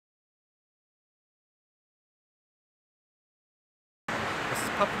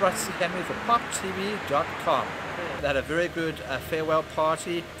Paparazzi Henry for poptv.com. They had a very good farewell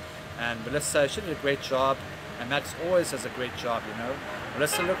party, and Melissa, she did a great job, and Max always does a great job, you know.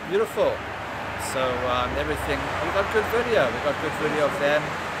 Melissa looked beautiful, so everything, we got good video. We got good video of them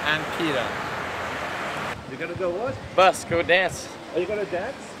and Peter. You gonna go what? Bus, go dance. Are you gonna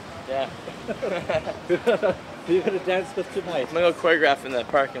dance? Yeah. Who are you gonna dance with tonight? I'm gonna go choreograph in the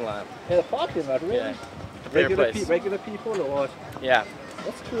parking lot. In the parking lot, really? Yeah. Regular people or what? Yeah.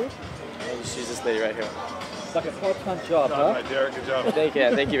 That's cool. I'll just use this lady right here. It's like a part-time job, huh? Right, Derek, good job. Thank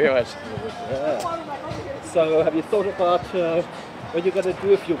you very much. Yeah. So have you thought about what you're gonna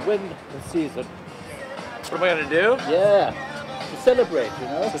do if you win the season? What am I gonna do? Yeah. To celebrate, you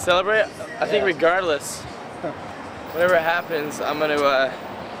know? To celebrate? I think regardless, whatever happens, I'm gonna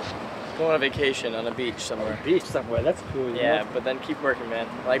go on a vacation on a beach somewhere. Beach somewhere, that's cool. Yeah, know? but then keep working, man.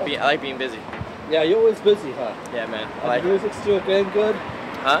 I like being busy. Yeah, you're always busy, huh? Yeah, man. The music's still going good?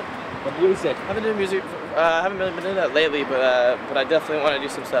 Huh? The music. I haven't been doing music. I haven't really been doing that lately, but I definitely want to do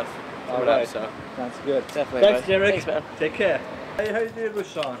some stuff. All right. So. Sounds good. Definitely. Thanks, Derek. Thanks, man. Take care. Hey, how you doing,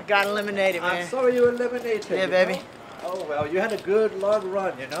 Roshan? Got eliminated, man. I'm sorry you were eliminated. Yeah, baby. Know? Oh, well, you had a good long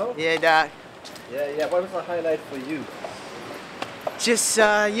run, you know? Yeah, Doc. Yeah. What was the highlight for you? Just,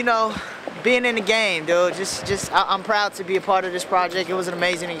 you know, being in the game, dude. I'm proud to be a part of this project. It was an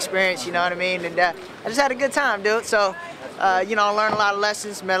amazing experience, you know what I mean? And I just had a good time, dude. So, you know, I learned a lot of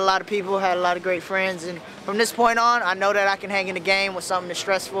lessons, met a lot of people, had a lot of great friends. And from this point on, I know that I can hang in the game with something as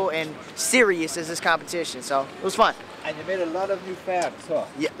stressful and serious as this competition. So, it was fun. And you made a lot of new fans, huh?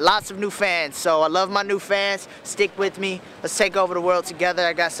 Yeah, lots of new fans. So I love my new fans. Stick with me. Let's take over the world together.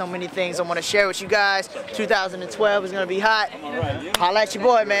 I got so many things I want to share with you guys. 2012 is going to be hot. Holla at your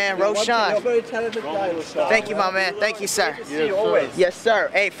boy, man. Roshan. You're a very talented guy, Roshan. Thank you, my man. Thank you, sir. See you always. Yes,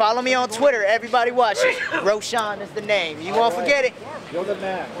 sir. Hey, follow me on Twitter. Everybody watching. Roshan is the name. You won't forget it. You're the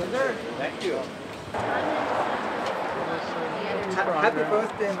man. Thank you. Happy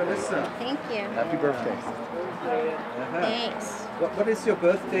birthday, Melissa. Thank you. Happy birthday. Thanks. What is your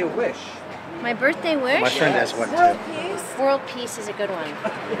birthday wish? My birthday wish? My friend has one World too. peace. World peace is a good one.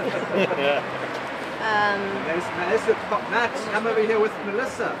 There's your Max, come over here with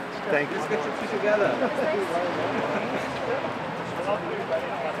Melissa. Thank you. Let's get you two together.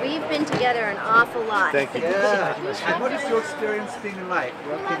 We've been together an awful lot. Thank you. Yeah. And what is your experience being like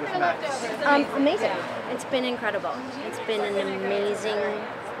working with Max? Amazing. It's been incredible. It's been an amazing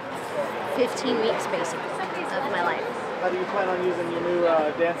 15 weeks, basically, of my life. How do you plan on using your new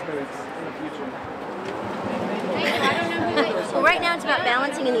dance moves in the future? Well, right now it's about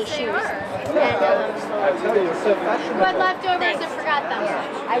balancing in these shoes. And, I tell you, you're so fashionable. who had leftovers and forgot them.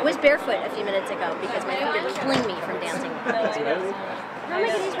 I was barefoot a few minutes ago because my feet are killing me from dancing. How am I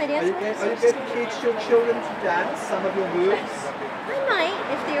going to use my dance moves? Are you going to teach your children to dance some of your moves? I might,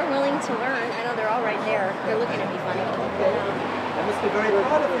 if they are willing to learn. I know they're all right there. They're looking at me funny. I must be very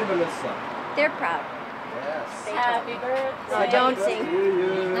proud of you, Melissa. They're proud. Yes. Happy birthday. Oh, don't sing.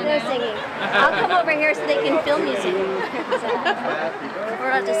 You. No singing. I'll come over here so they can film you singing.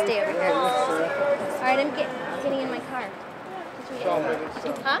 Or I'll just stay over here. Alright, I'm getting in my car.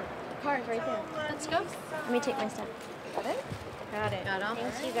 Huh? The car is right there. Let's go. Let me take my stuff. Got it? Got it.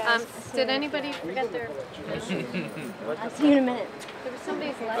 Thanks, you guys. Did anybody forget their... I'll see you in a minute. There was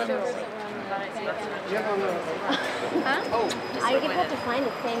somebody's leftovers that were on the... Huh? I get have to find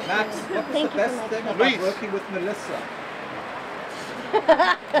it. Thank Max, you. what was Thank the you best for my thing tip. about working with Melissa?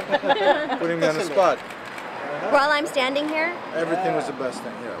 Putting me on the spot. While I'm standing here, Everything was the best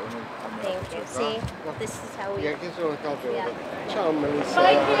thing. Yeah. thank you. See, this is how we... Yeah. Ciao, Melissa.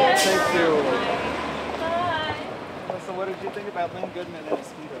 Thank you. So what did you think about Lynn Goodman and a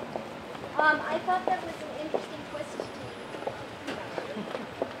Speedo? I thought that was an interesting twist.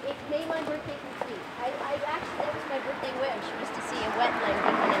 It made my birthday complete. I actually, that was my birthday wish, was to see a wet Lynn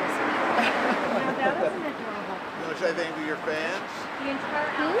Goodman in a Speedo. That wasn't adorable. You want to say anything to your fans? The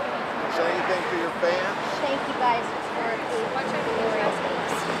entire Say anything to your fans? Thank you guys for the glorious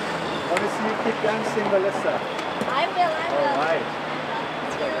weeks. I want to see you keep dancing, Melissa. I will. All right.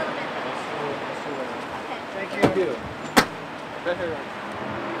 See you in a little bit. Thank you.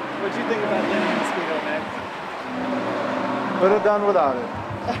 What'd you think about Lynn and the Speedo, Max? Could have done without it.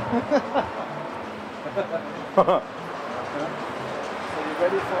 So you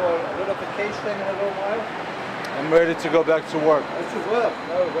ready for a little vacation in a little while? I'm ready to go back to work. Let's to work.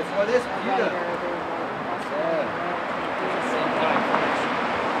 No, what is Peter?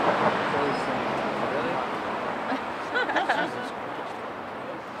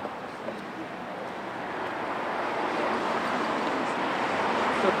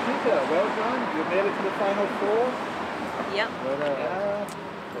 So Peter, well done. You made it to the final four. Yep. Yeah.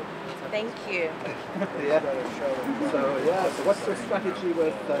 Thank you. Yeah. So yeah. So what's the strategy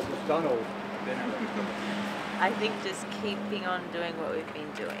with Donald? I think just keeping on doing what we've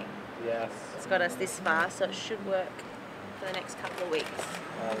been doing. Yes. It's got us this far, so it should work for the next couple of weeks.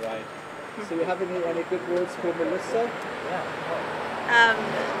 All right. So you have any good words for Melissa? I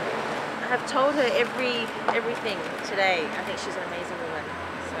have told her everything today. I think she's an amazing woman.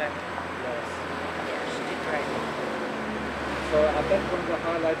 So Yes. yeah, she did great. So I bet one of the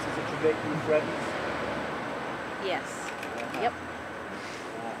highlights is that you make new friends. Yes. Yep.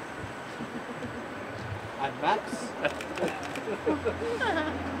 And Max?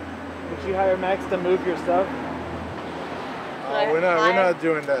 Did you hire Max to move your stuff? We're not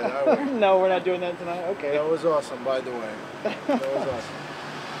doing that. Are we? No, we're not doing that tonight. Okay. That was awesome, by the way. That was awesome.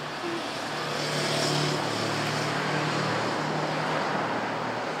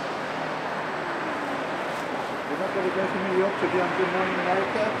 You're not going to go to New York to be on Good Morning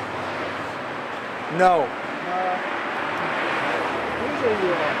America? No. Usually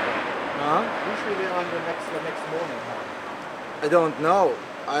you're on. Huh? Usually they're on the next morning, huh? I don't know.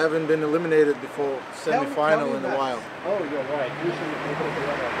 I haven't been eliminated before Tell semi-final me in a that. while. Oh, you're right. Usually they go to the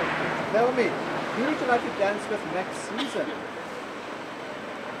other. Tell me, who would you like to dance with next season?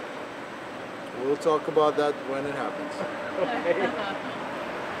 We'll talk about that when it happens. Okay.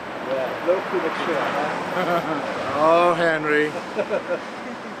 Yeah, low prediction, huh? Oh, Henry.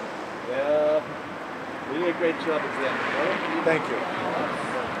 Yeah. You did a great job at the end, though. Thank you.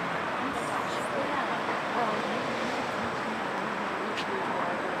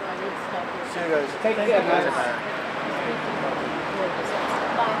 See you guys. Take care, man.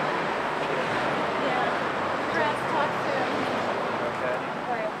 Chris, talk soon. Okay.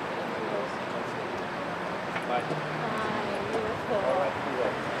 Bye. Bye. Beautiful. All right,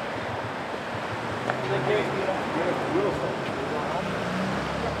 cool. You're beautiful.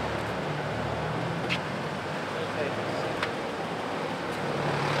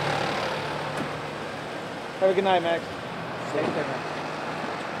 Have a good night, Max. Take care, man.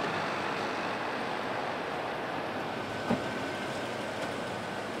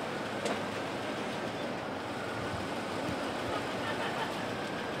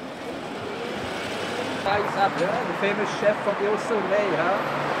 Yeah, the famous chef from Il Soleil, huh?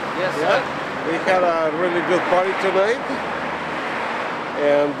 Yes, Yeah, we had a really good party tonight,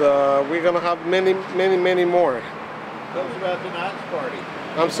 and we're gonna have many more. Tell us about tonight's party.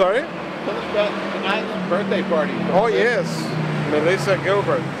 I'm sorry? Tell us about tonight's birthday party. Oh yes, Melissa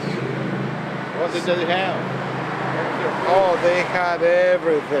Gilbert. What did they have? Oh, they had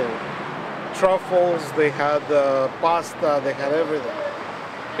everything. Truffles, they had pasta, they had everything.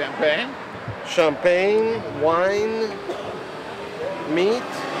 Champagne? Champagne, wine, meat,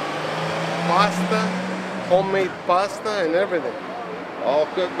 pasta, homemade pasta, and everything. All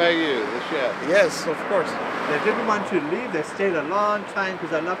cooked by you, the chef. Yes, of course. They didn't want to leave. They stayed a long time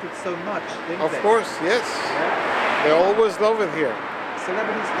because I loved it so much, didn't Of they? course, yes. Yeah. They always love it here.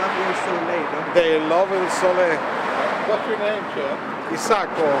 Celebrities love Il Soleil, don't they? They love El Sole. What's your name, chef?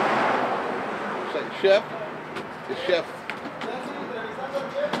 Isako. Say chef? The chef.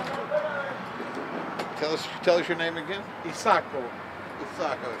 Tell us your name again. Isako.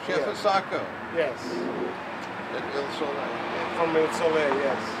 Isako. Chef Yes. Isako. Yes. At Il Soleil. From El Sole,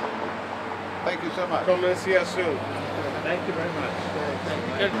 yes. Thank you so much. Come and see us soon. Thank you very much.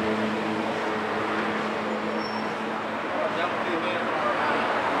 Good.